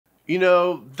You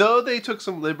know, though they took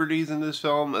some liberties in this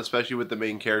film, especially with the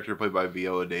main character played by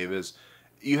Viola Davis,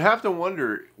 you have to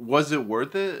wonder, was it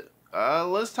worth it?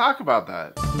 Let's talk about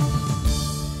that.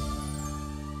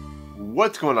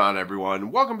 What's going on,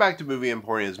 everyone? Welcome back to Movie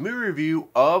Emporium's movie review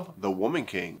of The Woman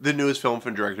King, the newest film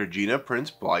from director Gina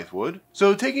Prince-Bythewood.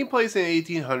 So, taking place in the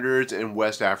 1800s in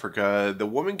West Africa, The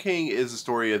Woman King is the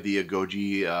story of the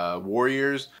Agojie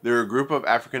Warriors. They're a group of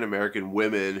African-American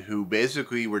women who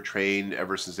basically were trained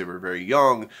ever since they were very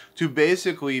young to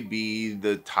basically be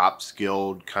the top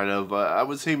skilled kind of, I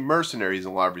would say, mercenaries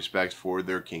in a lot of respects for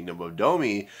their kingdom of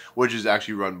Dahomey, which is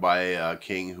actually run by a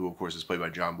king who, of course, is played by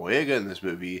Boyega in this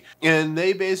movie. And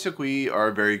they basically are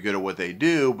very good at what they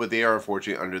do, but they are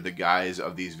unfortunately under the guise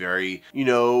of these very,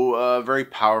 very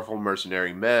powerful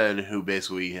mercenary men who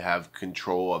basically have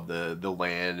control of the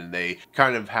land, and they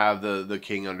kind of have the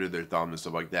king under their thumb and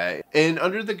stuff like that. And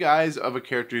under the guise of a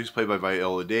character who's played by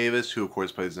Viola Davis, who of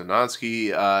course plays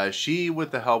Zanonsky, she, with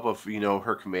the help of,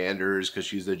 her commanders, because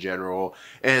she's the general,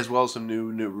 and as well as some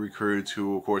new recruits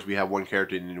who, of course, we have one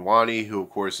character, Nwani, who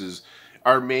of course is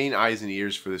our main eyes and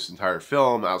ears for this entire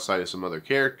film outside of some other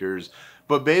characters.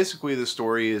 But basically the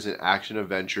story is an action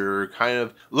adventure, kind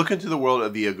of look into the world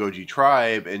of the Agojie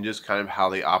tribe and just kind of how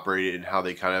they operated and how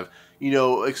they kind of,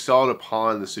 excelled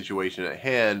upon the situation at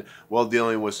hand while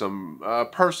dealing with some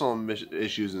personal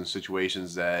issues and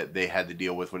situations that they had to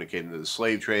deal with when it came to the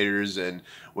slave traders and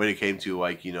when it came to,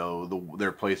 like,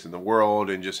 their place in the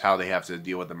world, and just how they have to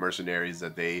deal with the mercenaries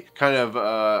that they kind of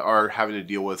are having to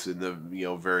deal with in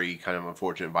the, very kind of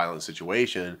unfortunate violent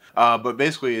situation. But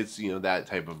basically it's, that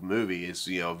type of movie. It's,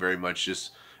 very much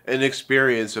just an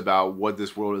experience about what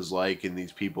this world is like and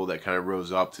these people that kind of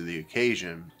rose up to the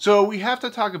occasion. So we have to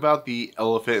talk about the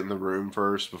elephant in the room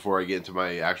first before I get into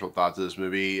my actual thoughts of this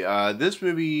movie. This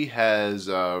movie has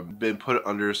been put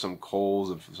under some coals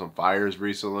of some fires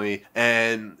recently,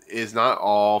 and is not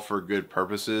all for good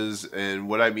purposes. And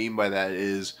what I mean by that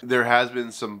is there has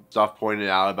been some stuff pointed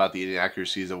out about the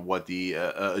inaccuracies of what the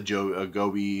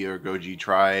Agojie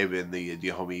tribe and the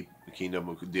Dahomey Kingdom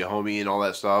of Dahomey and all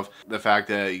that stuff. The fact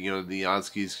that,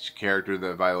 Zanonsky's character,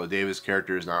 the Viola Davis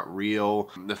character, is not real.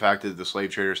 The fact that the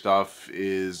slave trader stuff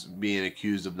is being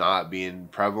accused of not being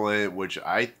prevalent, which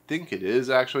I think it is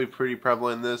actually pretty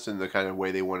prevalent in this, and the kind of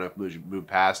way they want to move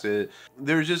past it.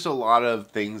 There's just a lot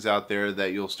of things out there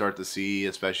that you'll start to see,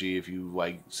 especially if you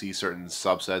see certain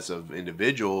subsets of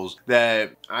individuals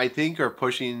that I think are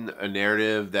pushing a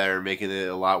narrative that are making it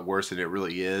a lot worse than it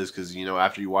really is. Because,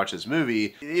 after you watch this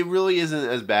movie, it really isn't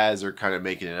as bad as they're kind of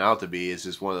making it out to be. It's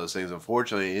just one of those things,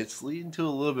 unfortunately. It's leading to a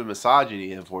little bit of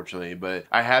misogyny, unfortunately, but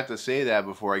I have to say that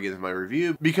before I get into my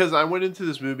review, because I went into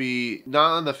this movie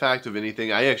not on the fact of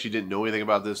anything. I actually didn't know anything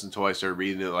about this until I started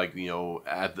reading it,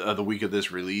 at the week of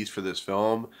this release for this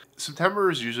film.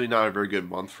 September is usually not a very good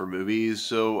month for movies,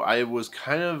 so I was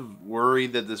kind of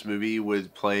worried that this movie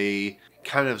would play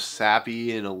kind of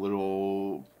sappy and a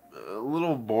little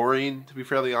boring, to be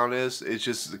fairly honest. It's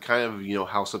just kind of,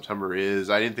 how September is.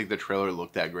 I didn't think the trailer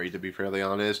looked that great, to be fairly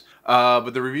honest.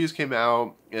 But the reviews came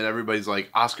out and everybody's like,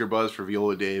 Oscar buzz for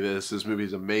Viola Davis. This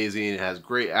movie's amazing. It has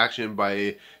great action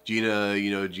by Gina,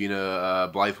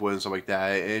 Blythewood and stuff like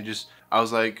that. And I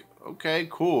was like, okay,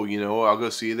 cool, I'll go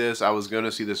see this. I was going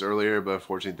to see this earlier, but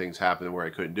unfortunately things happened where I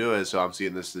couldn't do it, so I'm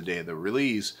seeing this the day of the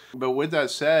release. But with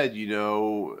that said,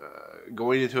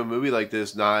 going into a movie like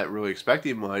this not really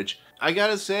expecting much, I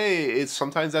gotta say,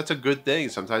 sometimes that's a good thing.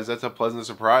 Sometimes that's a pleasant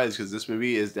surprise, because this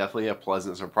movie is definitely a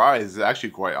pleasant surprise. It's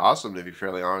actually quite awesome, to be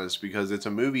fairly honest, because it's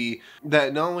a movie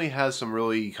that not only has some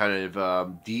really kind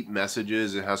of deep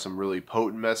messages, it has some really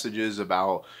potent messages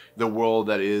about the world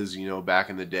that is, back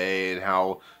in the day, and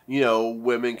how,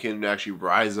 women can actually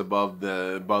rise above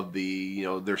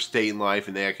their state in life,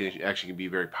 and they actually can be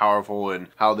very powerful, and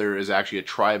how there is actually a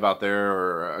tribe out there,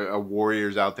 or a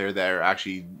warriors out there that are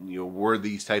actually, were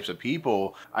these types of people.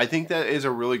 I think that is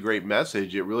a really great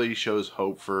message. It really shows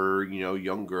hope for,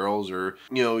 young girls or,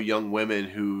 young women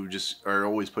who just are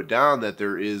always put down, that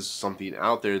there is something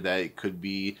out there that could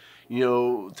be,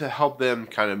 to help them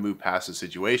kind of move past the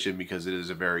situation, because it is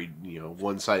a very,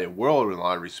 one-sided world in a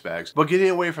lot of respects. But getting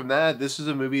away from that, this is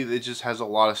a movie that just has a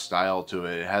lot of style to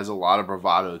it. It has a lot of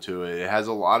bravado to it. It has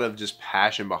a lot of just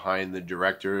passion behind the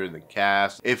director and the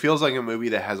cast. It feels like a movie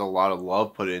that has a lot of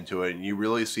love put into it, and you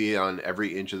really see it on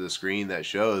every inch of the screen that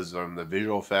shows, from the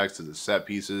visual effects to the set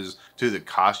pieces, to the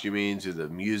costuming, to the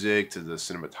music, to the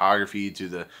cinematography, to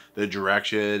the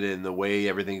direction and the way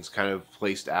everything's kind of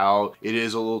placed out. It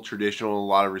is a little traditional traditional in a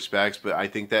lot of respects, but I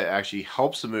think that actually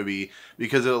helps the movie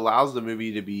because it allows the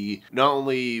movie to be not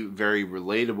only very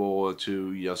relatable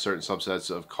to, you know, certain subsets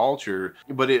of culture,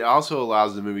 but it also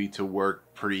allows the movie to work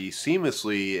pretty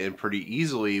seamlessly and pretty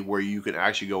easily, where you can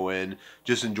actually go in,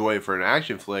 just enjoy it for an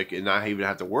action flick and not even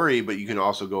have to worry, but you can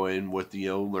also go in with, you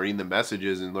know, learning the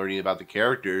messages and learning about the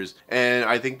characters. And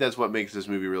I think that's what makes this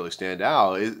movie really stand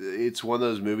out. It's one of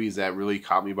those movies that really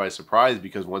caught me by surprise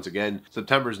because, once again,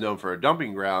 September is known for a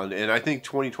dumping ground, and I think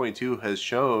 2022 has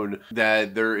shown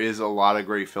that there is a lot of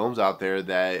great films out there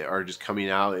that are just coming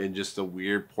out in just the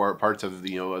weird parts of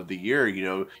the, you know, of the year. You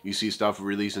know, you see stuff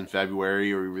released in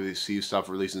February, or you really see stuff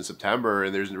released in September,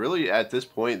 and there's really, at this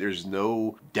point, there's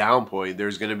no down point.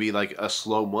 There's going to be like a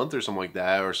slow month or something like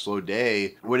that, or a slow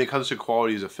day. When it comes to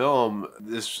qualities of film,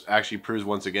 this actually proves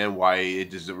once again why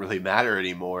it doesn't really matter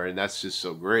anymore, and that's just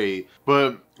so great.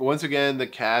 But once again, the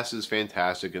cast is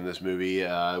fantastic in this movie.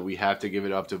 We have to give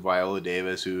it up to Viola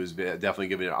Davis, who has definitely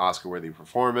given an Oscar-worthy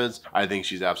performance. I think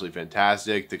she's absolutely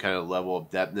fantastic. The kind of level of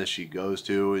depthness she goes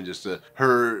to, and just the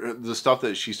stuff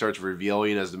that she starts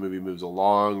revealing as the movie moves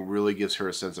along, really gives her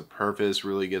a sense of purpose.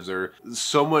 Really gives her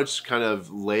so much kind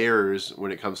of layers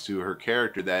when it comes to her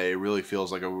character that it really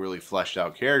feels like a really fleshed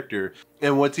out character.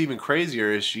 And what's even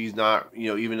crazier is she's not, you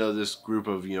know, even though this group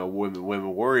of, you know,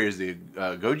 women warriors, the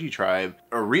Agojie tribe,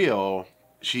 are real,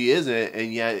 she isn't,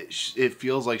 and yet it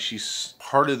feels like she's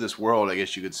part of this world, I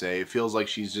guess you could say. It feels like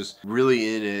she's just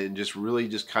really in it and just really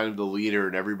just kind of the leader,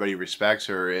 and everybody respects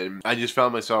her. And I just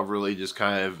found myself really just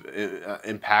kind of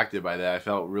impacted by that. I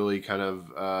felt really kind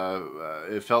of,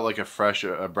 it felt like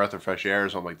a breath of fresh air or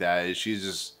something like that. She's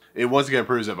just... It once again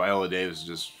proves that Viola Davis is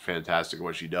just fantastic at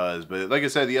what she does. But like I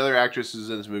said, the other actresses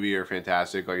in this movie are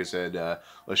fantastic. Like I said,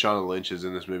 Lashana Lynch is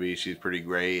in this movie. She's pretty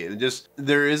great. And just,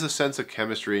 there is a sense of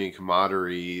chemistry and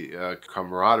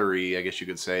camaraderie, I guess you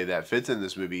could say, that fits in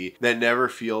this movie that never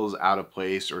feels out of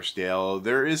place or stale.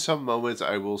 There is some moments,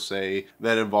 I will say,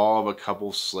 that involve a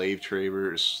couple slave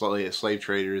traders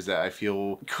that I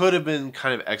feel could have been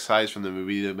kind of excised from the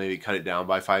movie to maybe cut it down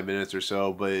by 5 minutes or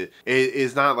so. But it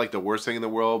is not like the worst thing in the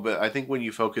world. But I think when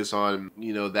you focus on,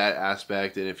 you know, that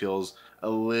aspect, and it feels a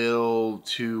little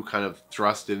too kind of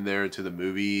thrust in there into the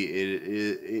movie,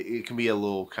 it can be a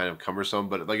little kind of cumbersome.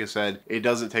 But like I said, it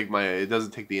doesn't take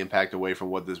the impact away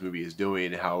from what this movie is doing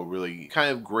and how really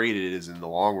kind of great it is in the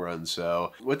long run.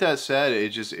 So with that said,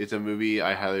 it's a movie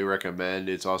I highly recommend.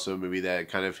 It's also a movie that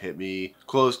kind of hit me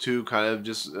close to kind of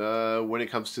just when it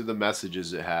comes to the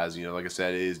messages it has. You know, like I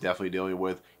said, it is definitely dealing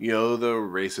with, you know, the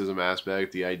racism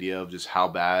aspect, the idea of just how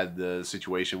bad the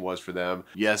situation was for them.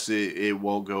 Yes, it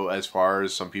won't go as far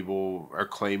as some people are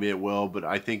claiming it will, but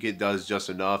I think it does just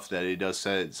enough that it does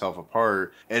set itself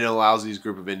apart, and it allows these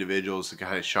group of individuals to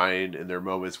kind of shine in their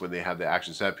moments when they have the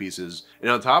action set pieces. And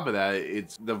on top of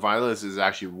that, the violence is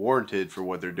actually warranted for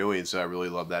what they're doing, so I really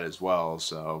love that as well.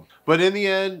 So, but in the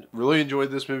end, really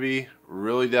enjoyed this movie.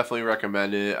 Really definitely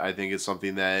recommend it. I think it's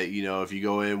something that, you know, if you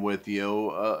go in with, you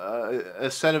know,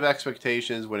 a set of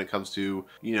expectations when it comes to,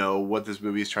 you know, what this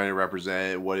movie is trying to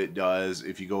represent, what it does,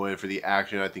 if you go in for the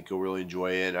action, I think you'll really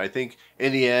enjoy it. And I think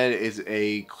in the end, it's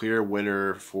a clear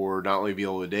winner for not only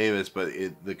Viola Davis, but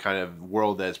the kind of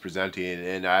world that it's presenting.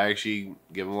 And I actually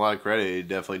give him a lot of credit. It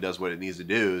definitely does what it needs to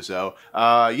do. So,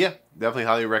 yeah, definitely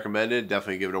highly recommend it.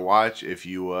 Definitely give it a watch if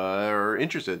you are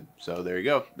interested. So there you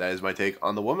go. That is my take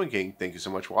on The Woman King. Thank you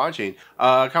so much for watching.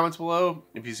 Comments below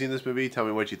if you've seen this movie. Tell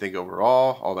me what you think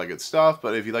overall. All that good stuff.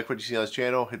 But if you like what you see on this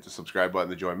channel, hit the subscribe button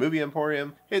to join Movie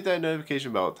Emporium. Hit that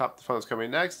notification bell. Top the fun is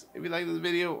coming next. If you like this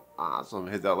video, awesome.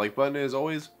 Hit that like button. As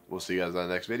always, we'll see you guys on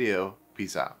the next video.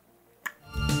 Peace out.